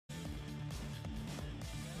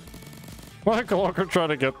Like, look, I'm trying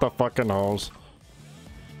to get the fucking hose.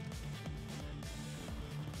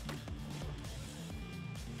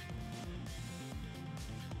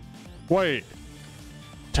 Wait.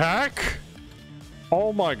 Tack?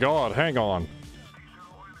 Oh my god, hang on.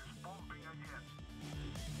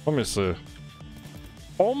 Let me see.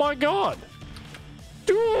 Oh my god!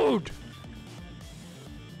 Dude!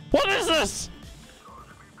 What is this?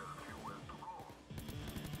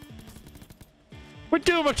 We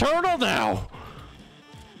do maternal now!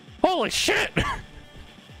 Holy shit!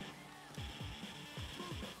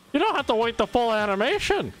 You don't have to wait the full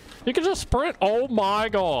animation. You can just sprint. Oh my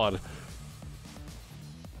god.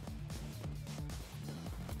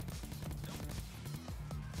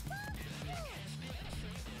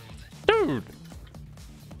 Dude!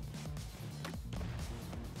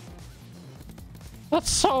 That's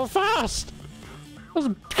so fast! That's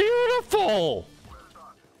beautiful!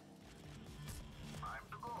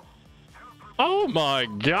 Oh my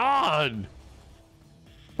god!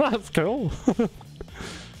 That's cool.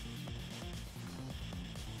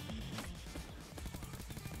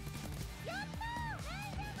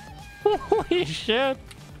 Holy shit!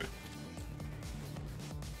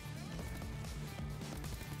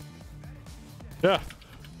 Yeah,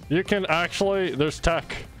 you can actually, there's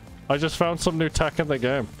tech. I just found some new tech in the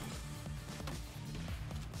game.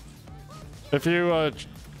 If you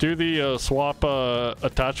do the swap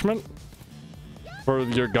attachment for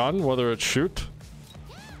your gun, whether it's shoot,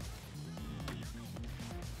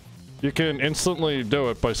 you can instantly do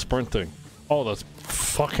it by sprinting. Oh, that's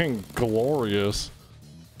fucking glorious.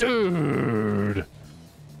 Dude!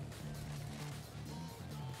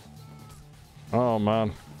 Oh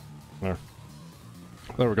man.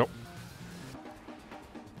 There we go.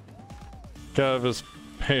 Gav is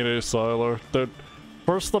Payday Siler. Dude,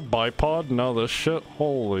 first the bipod, now this shit.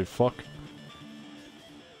 Holy fuck.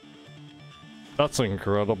 That's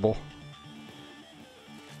incredible.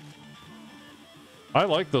 I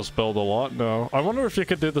like this build a lot now. I wonder if you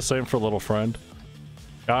could do the same for Little Friend.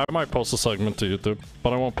 Yeah, I might post a segment to YouTube,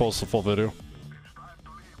 but I won't post the full video.